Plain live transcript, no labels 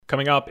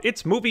Coming up,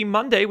 it's Movie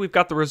Monday. We've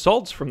got the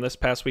results from this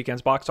past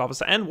weekend's box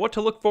office and what to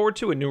look forward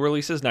to in new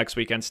releases next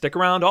weekend. Stick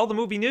around, all the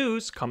movie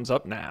news comes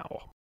up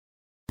now.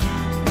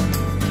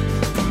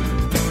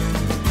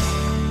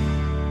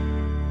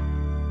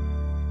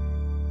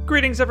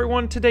 Greetings,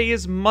 everyone. Today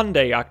is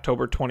Monday,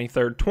 October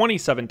 23rd,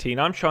 2017.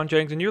 I'm Sean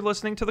Jennings, and you're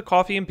listening to the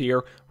Coffee and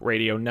Beer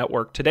Radio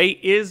Network. Today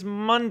is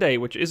Monday,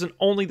 which isn't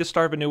only the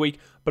start of a new week,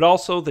 but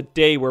also the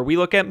day where we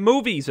look at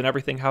movies and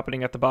everything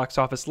happening at the box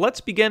office.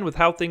 Let's begin with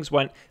how things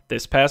went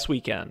this past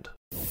weekend.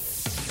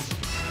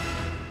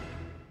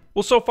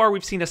 Well, so far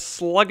we've seen a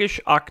sluggish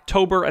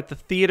October at the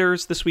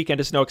theaters. This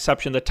weekend is no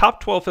exception. The top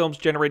 12 films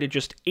generated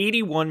just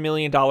 $81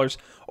 million,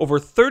 over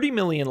 $30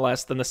 million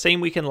less than the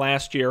same weekend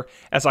last year,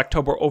 as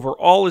October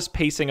overall is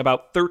pacing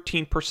about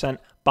 13%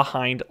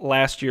 behind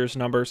last year's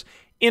numbers.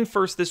 In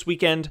first this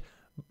weekend,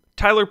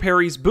 Tyler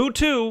Perry's Boo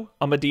 2,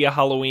 A Madea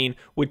Halloween,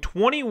 with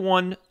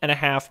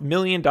 $21.5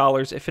 million.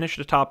 It finished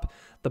atop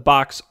the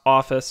box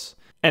office,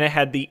 and it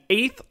had the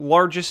 8th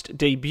largest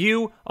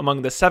debut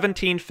among the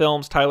 17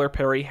 films Tyler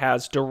Perry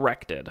has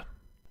directed.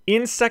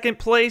 In second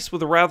place,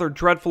 with a rather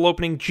dreadful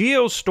opening,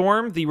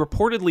 Geostorm, the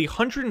reportedly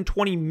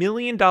 $120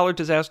 million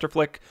disaster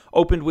flick,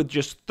 opened with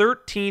just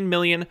 $13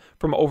 million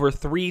from over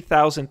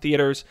 3,000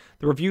 theaters.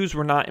 The reviews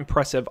were not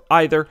impressive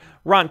either.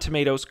 Rotten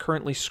Tomatoes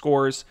currently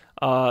scores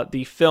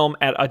the film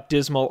at a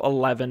dismal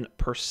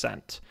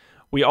 11%.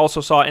 We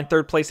also saw in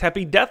third place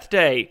Happy Death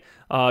Day,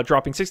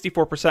 dropping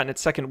 64% in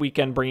its second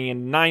weekend, bringing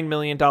in $9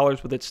 million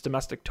with its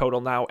domestic total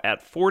now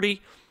at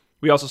 $40.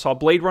 We also saw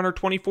Blade Runner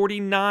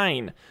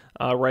 2049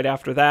 right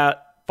after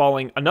that,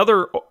 falling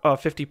another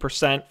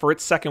 50% for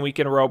its second week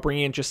in a row,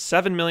 bringing in just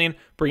 $7 million,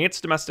 bringing its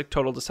domestic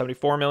total to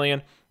 $74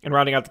 million. And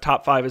rounding out the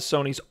top 5 is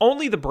Sony's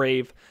Only the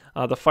Brave,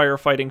 the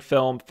firefighting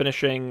film,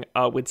 finishing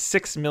with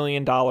 $6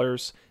 million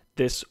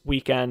this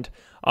weekend.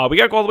 We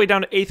got to go all the way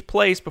down to 8th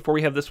place before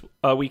we have this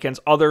weekend's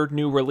other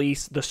new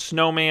release, The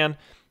Snowman,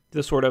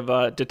 the sort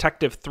of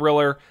detective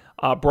thriller,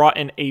 brought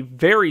in a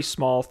very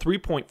small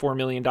 $3.4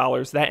 million,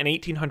 that in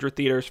 1,800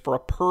 theaters, for a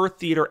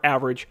per-theater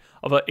average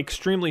of an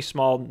extremely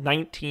small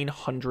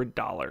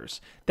 $1,900.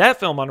 That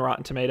film on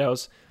Rotten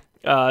Tomatoes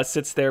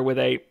sits there with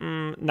a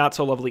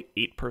not-so-lovely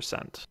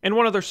 8%. And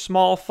one other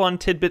small fun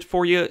tidbit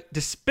for you,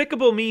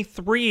 Despicable Me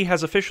 3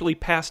 has officially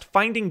passed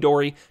Finding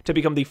Dory to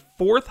become the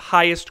 4th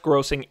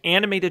highest-grossing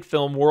animated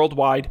film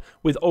worldwide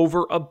with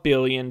over $1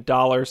 billion.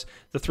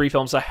 The 3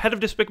 films ahead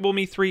of Despicable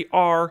Me 3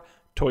 are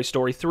Toy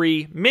Story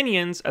 3,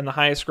 Minions, and the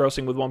highest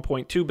grossing with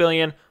 $1.2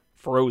 billion,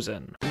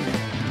 Frozen.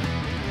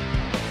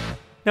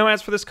 Now,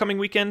 as for this coming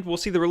weekend, we'll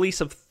see the release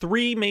of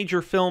 3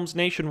 major films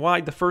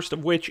nationwide, the first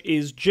of which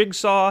is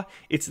Jigsaw.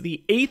 It's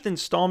the 8th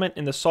installment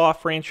in the Saw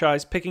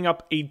franchise, picking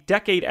up a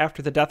decade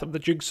after the death of the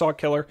Jigsaw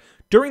killer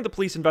during the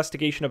police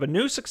investigation of a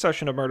new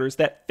succession of murders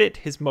that fit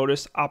his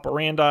modus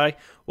operandi.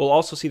 We'll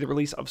also see the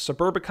release of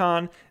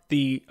Suburbicon,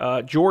 the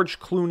George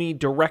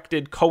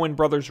Clooney-directed Coen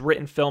Brothers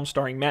written film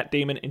starring Matt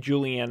Damon and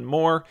Julianne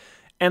Moore.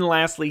 And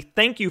lastly,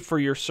 Thank You for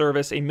Your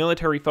Service, a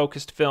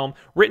military-focused film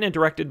written and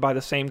directed by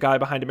the same guy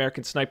behind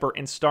American Sniper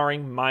and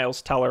starring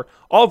Miles Teller,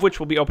 all of which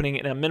will be opening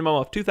in a minimum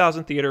of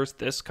 2,000 theaters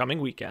this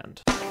coming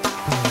weekend.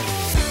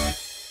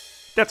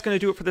 That's going to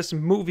do it for this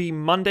Movie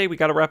Monday. We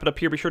got to wrap it up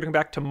here. Be sure to come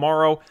back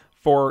tomorrow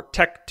for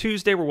Tech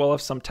Tuesday, where we'll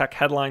have some tech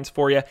headlines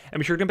for you. And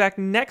be sure to come back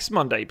next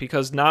Monday,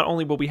 because not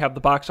only will we have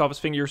the box office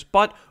figures,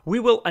 but we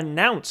will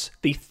announce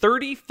the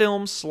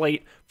 30-film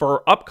slate for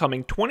our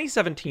upcoming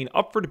 2017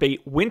 Up for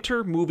Debate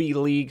Winter Movie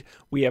League.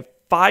 We have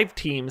 5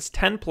 teams,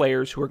 10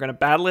 players who are going to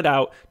battle it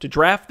out to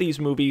draft these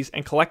movies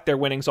and collect their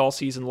winnings all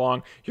season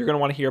long. You're going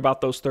to want to hear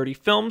about those 30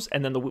 films,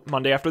 and then the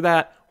Monday after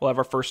that, we'll have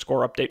our first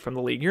score update from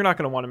the league. You're not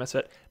going to want to miss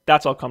it.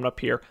 That's all coming up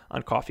here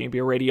on Coffee and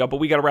Beer Radio, but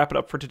we got to wrap it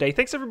up for today.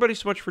 Thanks everybody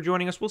so much for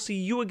joining us. We'll see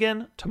you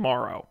again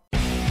tomorrow.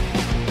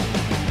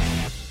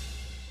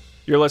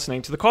 You're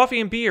listening to the Coffee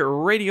and Beer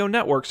Radio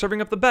Network,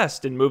 serving up the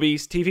best in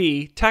movies,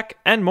 TV, tech,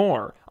 and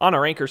more on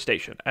our Anchor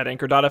station at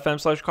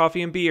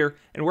anchor.fm/coffeeandbeer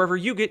and wherever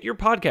you get your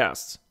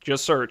podcasts.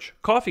 Just search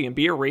Coffee and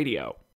Beer Radio.